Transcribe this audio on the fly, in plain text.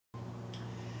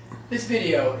This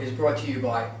video is brought to you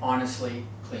by Honestly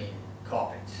Clean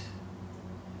Carpets.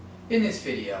 In this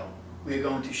video, we are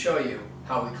going to show you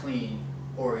how we clean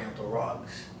Oriental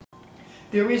rugs.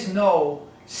 There is no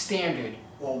standard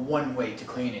or one way to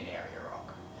clean an area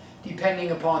rug.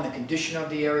 Depending upon the condition of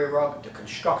the area rug, the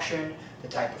construction, the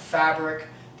type of fabric,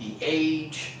 the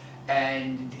age,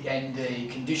 and the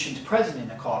conditions present in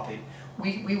the carpet,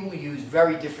 we will use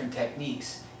very different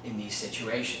techniques in these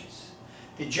situations.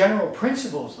 The general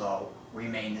principles, though,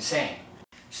 remain the same.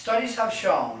 Studies have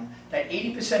shown that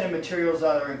 80% of materials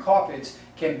that are in carpets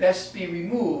can best be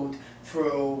removed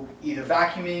through either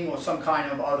vacuuming or some kind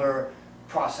of other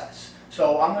process.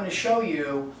 So I'm going to show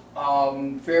you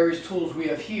various tools we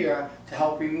have here to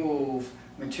help remove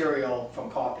material from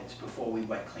carpets before we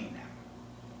wet clean them.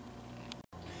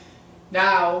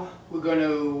 Now we're going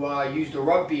to use the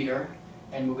rug beater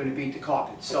and we're going to beat the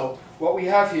carpet. So what we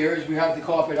have here is we have the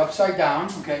carpet upside down.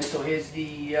 Okay, so here's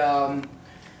the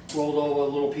rolled over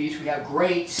little piece. We have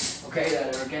grates, okay,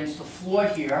 that are against the floor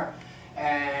here.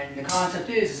 And the concept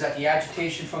is that the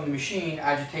agitation from the machine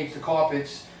agitates the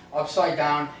carpets upside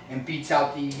down and beats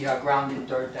out the grounded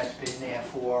dirt that's been there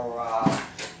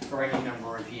for any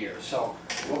number of years. So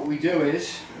what we do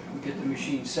is we get the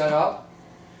machine set up.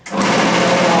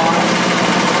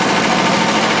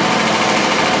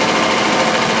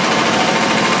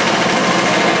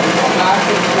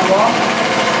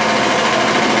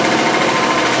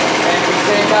 And we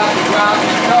take out the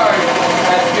grounded dirt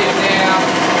that's been there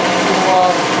for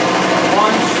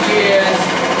months, years,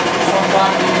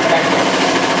 sometimes even decades.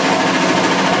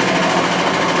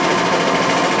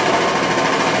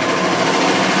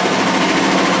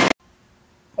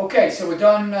 Okay, so we're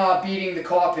done beating the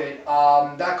carpet.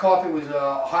 That carpet was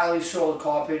a highly soiled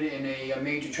carpet in a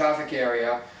major traffic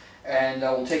area, and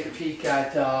we'll take a peek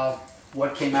at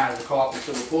what came out of the carpet.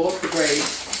 So we'll pull up the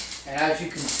grates, and as you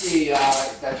can see,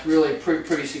 that's really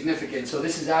pretty significant. So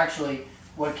this is actually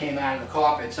what came out of the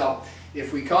carpet. So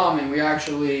if we come and we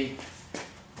actually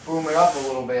boom it up a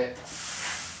little bit,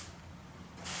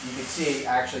 you can see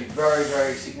actually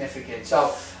very significant.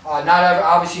 So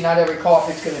obviously not every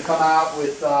carpet's going to come out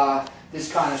with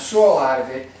this kind of soil out of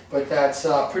it, but that's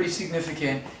pretty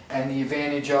significant, and the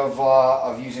advantage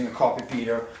of using a carpet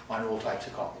beater on all types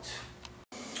of carpets.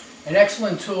 An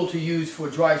excellent tool to use for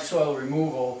dry soil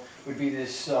removal would be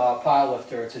this pile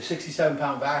lifter. It's a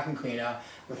 67-pound vacuum cleaner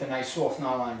with a nice soft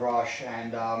nylon brush,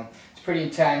 and it's pretty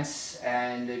intense,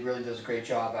 and it really does a great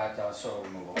job at soil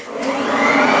removal. You can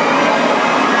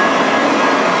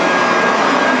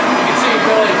see it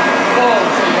really full,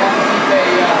 so you have to keep a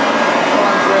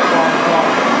firm grip on the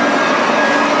carpet.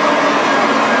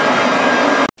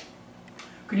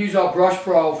 You can use our Brush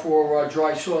Pro for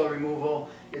dry soil removal.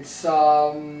 It's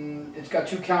got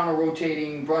two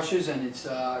counter-rotating brushes, and it's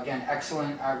again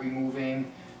excellent at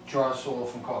removing dry soil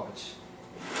from carpets.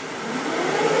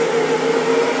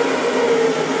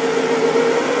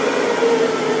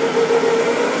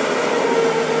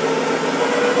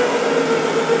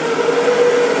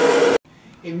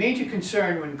 A major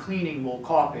concern when cleaning wool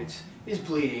carpets is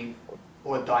bleeding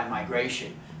or dye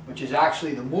migration, which is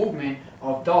actually the movement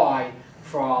of dye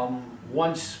from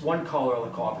one color of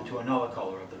the carpet to another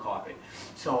color of the carpet.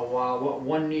 So what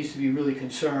one needs to be really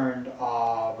concerned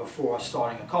before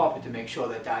starting a carpet to make sure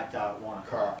that won't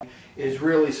occur is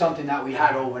really something that we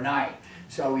had overnight.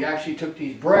 So we actually took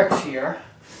these bricks here,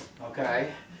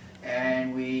 okay,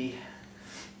 and we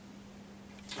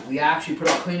actually put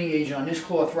our cleaning agent on this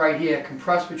cloth right here,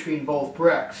 compressed between both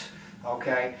bricks,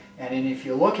 okay, and then if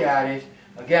you look at it,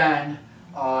 again,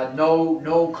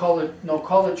 no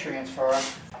color transfer.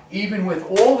 Even with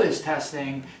all this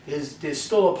testing, there's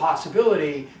still a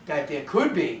possibility that there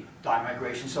could be dye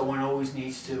migration, so one always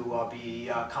needs to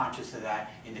be conscious of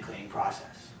that in the cleaning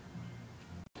process.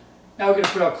 Now we're going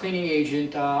to put our cleaning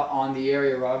agent on the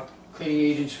area rug. Cleaning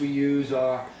agents we use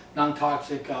are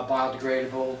non-toxic,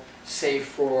 biodegradable, safe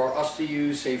for us to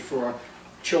use, safe for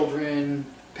children,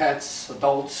 pets,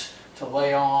 adults to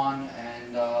lay on.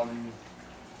 And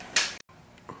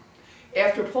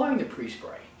after applying the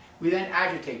pre-spray, we then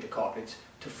agitate the carpets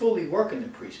to fully work in the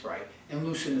pre-spray and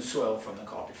loosen the soil from the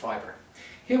carpet fiber.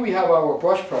 Here we have our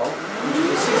Brush Pro, which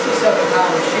is a 67-pound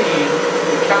machine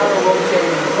with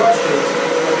counter-rotating brushes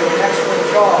that do an excellent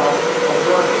job of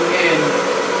working in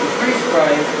the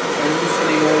pre-spray and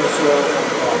loosening all the soil from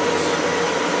the carpets.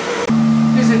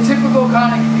 This is a typical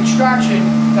kind of extraction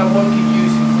that one can use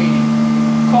in cleaning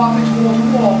carpets wall to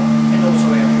wall and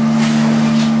also area.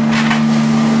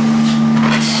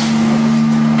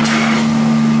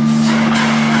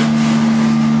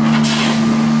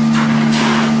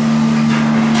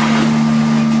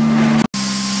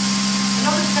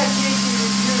 Technique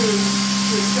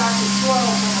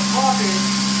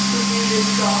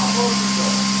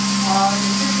upholstery.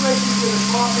 In situations where the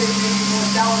carpet may be more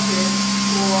delicate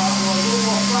or a little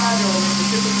more fragile than the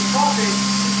typical carpet,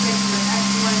 this makes it an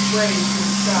excellent way to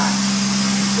extract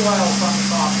soil from the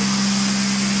carpet.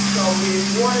 So the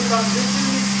water comes into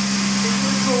the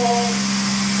soil,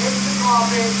 hits the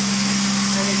carpet,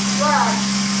 and extracts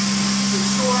the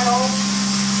soil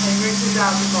and rinses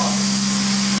out the carpet.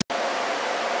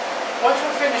 Once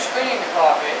we're finished cleaning the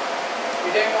carpet,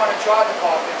 we then want to dry the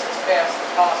carpets as fast as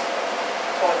possible.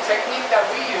 So a technique that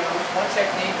we use, one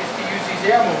technique is to use these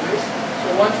air movers.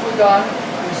 So once we're done,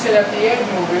 we set up the air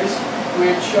movers,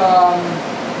 which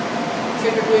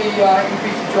typically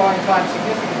increase the drying time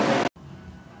significantly.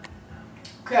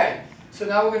 Okay, so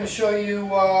now we're going to show you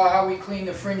how we clean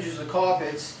the fringes of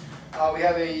carpets. We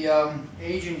have a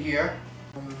agent here.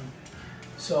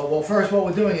 So, well, first what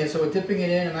we're doing is, so we're dipping it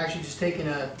in. I'm actually just taking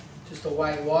just a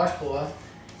white washcloth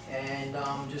and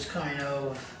just kind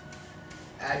of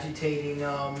agitating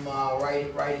them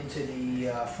right into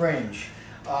the fringe.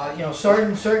 You know,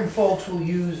 certain folks will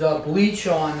use bleach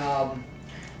on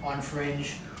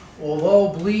fringe.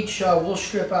 Although bleach will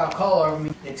strip out color, I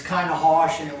mean, it's kind of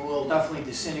harsh and it will definitely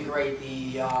disintegrate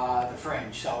the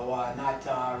fringe. So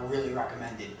not really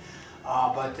recommended.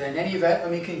 But in any event,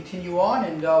 let me continue on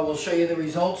and we'll show you the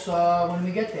results when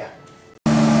we get there.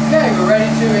 Okay, we're ready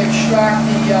to extract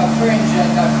the fringe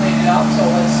and clean it up. So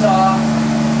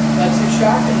let's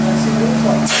extract it and let's see what it looks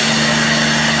like.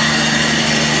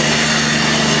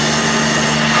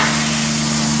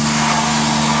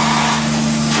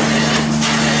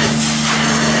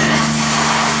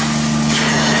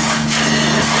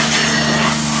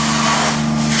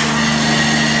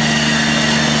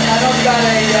 I know we got a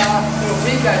little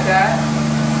peek at that.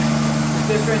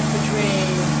 The difference between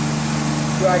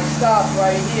where I stopped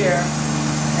right here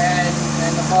and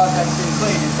the part that's been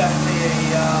cleaned is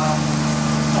definitely a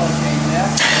color change there.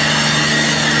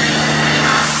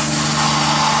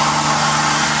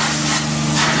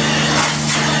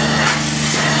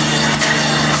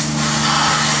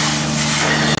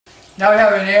 Now we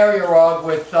have an area rug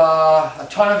with a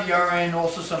ton of urine,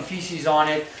 also some feces on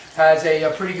it. Has a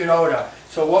pretty good odor.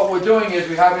 So what we're doing is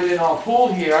we have it in our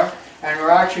pool here, and we're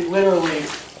actually literally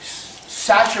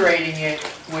saturating it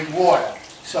with water.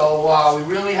 So we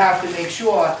really have to make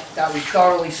sure that we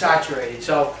thoroughly saturate it.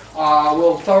 So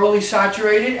we'll thoroughly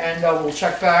saturate it, and we'll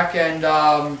check back and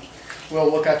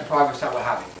we'll look at the progress that we're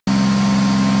having.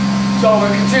 So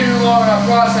we're continuing along in our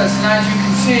process, and as you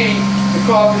can see, the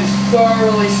carpet is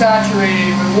thoroughly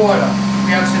saturated with water.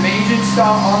 We have some agents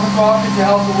on the carpet to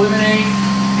help eliminate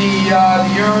the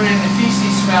urine and the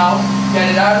feces smell,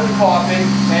 get it out of the carpet,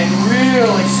 and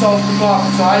really soak the carpet.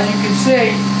 So as you can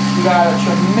see, we got a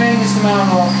tremendous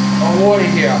amount of water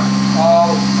here.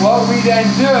 What we then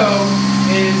do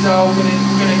is we're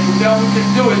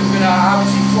gonna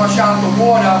obviously flush out the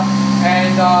water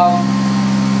and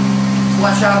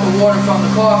flush out the water from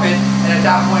the carpet, and at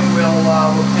that point we'll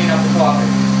clean up the carpet.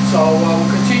 So we'll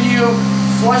continue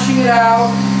flushing it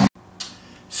out.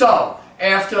 So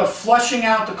after flushing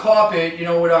out the carpet, you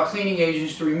know, with our cleaning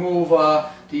agents to remove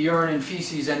the urine and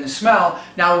feces and the smell,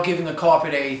 now we're giving the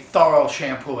carpet a thorough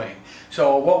shampooing.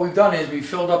 So what we've done is we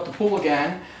filled up the pool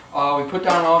again, we put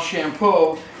down our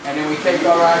shampoo, and then we take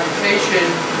our agitation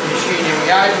machine and we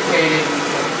agitate it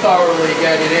and thoroughly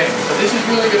get it in. So this is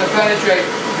really going to penetrate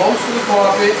most of the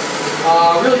carpet,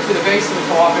 really to the base of the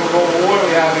carpet with all the water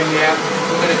we have in there.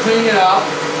 We're going to clean it up,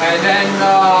 and then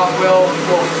we'll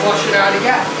flush it out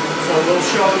again. So we'll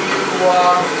show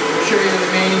you the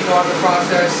remaining part of the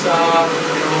process in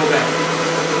a little bit.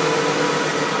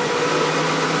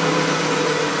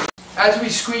 As we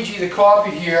squeegee the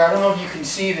carpet here, I don't know if you can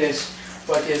see this,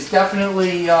 but there's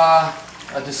definitely a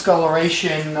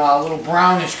discoloration, a little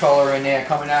brownish color in there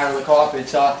coming out of the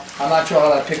carpet. I'm not sure how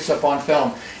that picks up on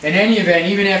film. In any event,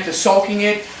 even after soaking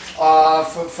it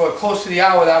for close to the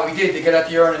hour that we did to get out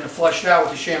the urine and to flush it out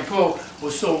with the shampoo, we're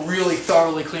still really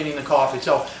thoroughly cleaning the carpet.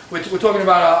 So we're talking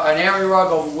about an area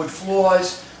rug over wood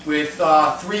floors with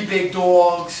 3 big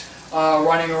dogs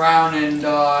running around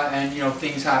and you know,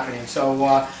 things happening. So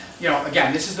you know,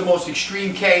 again, this is the most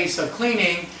extreme case of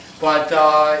cleaning, but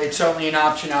it's certainly an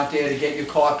option out there to get your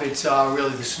carpets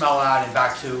really the smell out and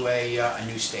back to a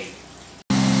new state.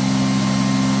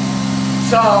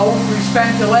 So we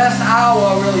spent the last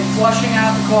hour really flushing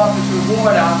out the carpets with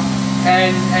water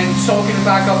and soaking it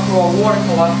back up through our water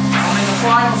cloth. I'm in the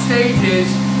final stages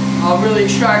of really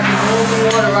extracting all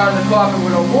the water out of the carpet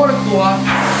with a water cloth,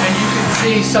 and you can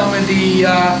see some of the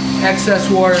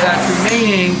excess water that's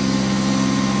remaining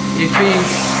is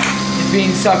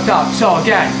being sucked up. So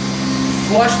again,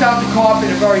 flushed out the carpet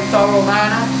in a very thorough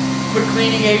manner, put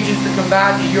cleaning agents to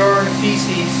combat the urine and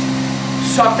feces,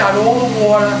 sucked out all the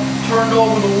water, turned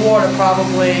over the water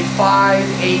probably 5,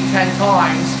 8, 10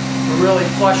 times to really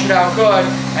flush it out good,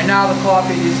 and now the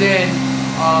carpet is in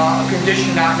a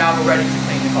condition now we're ready to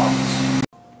clean the carpets.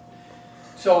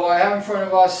 So I have in front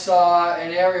of us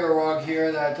an area rug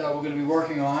here that we're going to be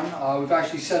working on. We've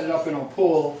actually set it up in a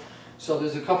pool, so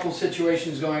there's a couple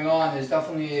situations going on. There's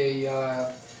definitely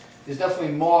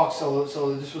marks, so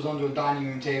this was under a dining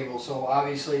room table. So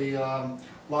obviously a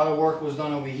lot of work was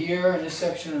done over here in this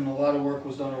section, and a lot of work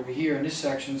was done over here in this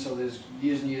section. So there's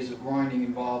years and years of grinding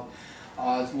involved.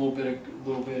 There's a little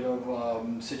bit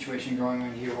of situation going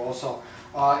on here also.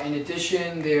 In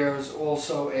addition, there's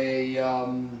also a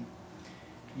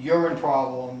urine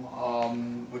problem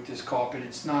with this carpet.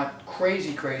 It's not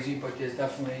crazy, but there's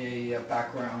definitely a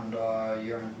background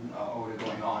urine odor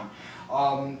going on.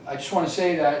 I just want to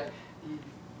say that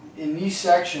in these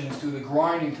sections, through the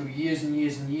grinding, through years and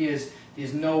years and years,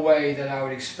 there's no way that I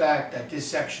would expect that this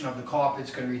section of the carpet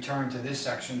is going to return to this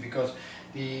section, because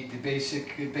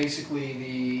basically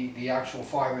the actual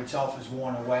fiber itself is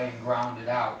worn away and grounded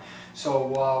out. So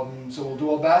we'll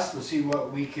do our best. We'll see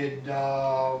what we can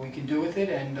do with it,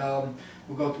 and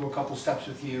we'll go through a couple steps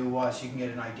with you so you can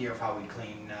get an idea of how we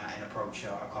clean and approach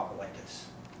a carpet like this.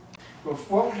 But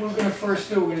what we're going to first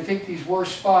do, we're going to take these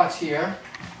worst spots here,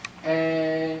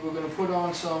 and we're going to put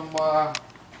on some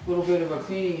little bit of a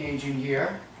cleaning agent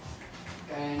here,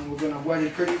 and we're going to wet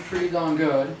it pretty darn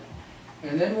good.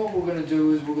 And then what we're going to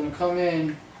do is we're going to come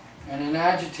in and then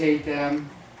agitate them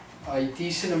a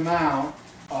decent amount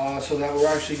so that we're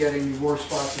actually getting the worst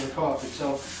spots of the carpet.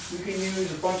 So we can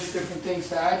use a bunch of different things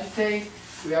to agitate.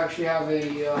 We actually have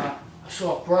a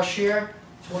soft brush here.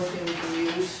 It's one thing we can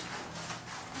use.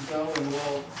 And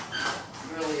we'll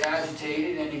really agitate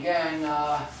it. And again,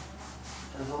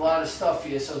 there's a lot of stuff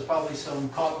here, so there's probably some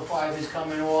carpet fibers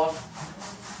coming off.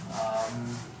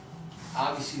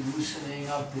 Obviously loosening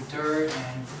up the dirt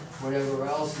and whatever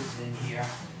else is in here.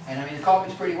 And I mean, the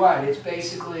carpet's pretty wet. It's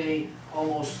basically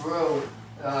almost through.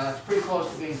 It's pretty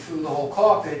close to being through the whole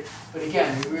carpet. But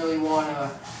again, we really want to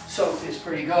soak this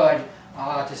pretty good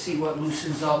to see what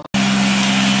loosens up.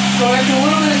 So after a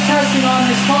little bit of testing on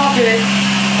this carpet,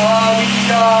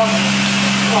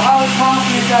 we're highly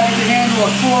confident that it can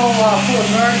handle a full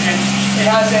immersion. It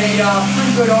has a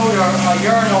pretty good odor, a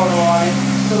urine odor on it.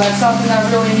 So that's something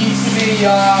that really needs to be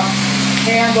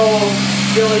handled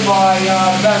really by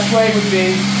the best way would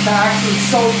be to actually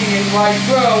soaking it right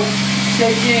through,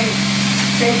 taking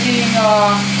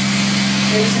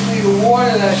basically the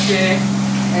water that's in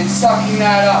and sucking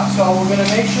that up. So we're going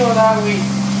to make sure that we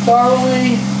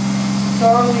thoroughly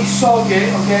soak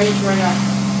it, okay, which we're in the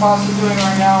process of doing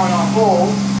right now in our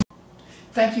bowl.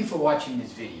 Thank you for watching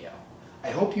this video.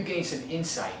 I hope you gained some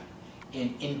insight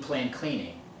in in-plant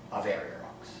cleaning of area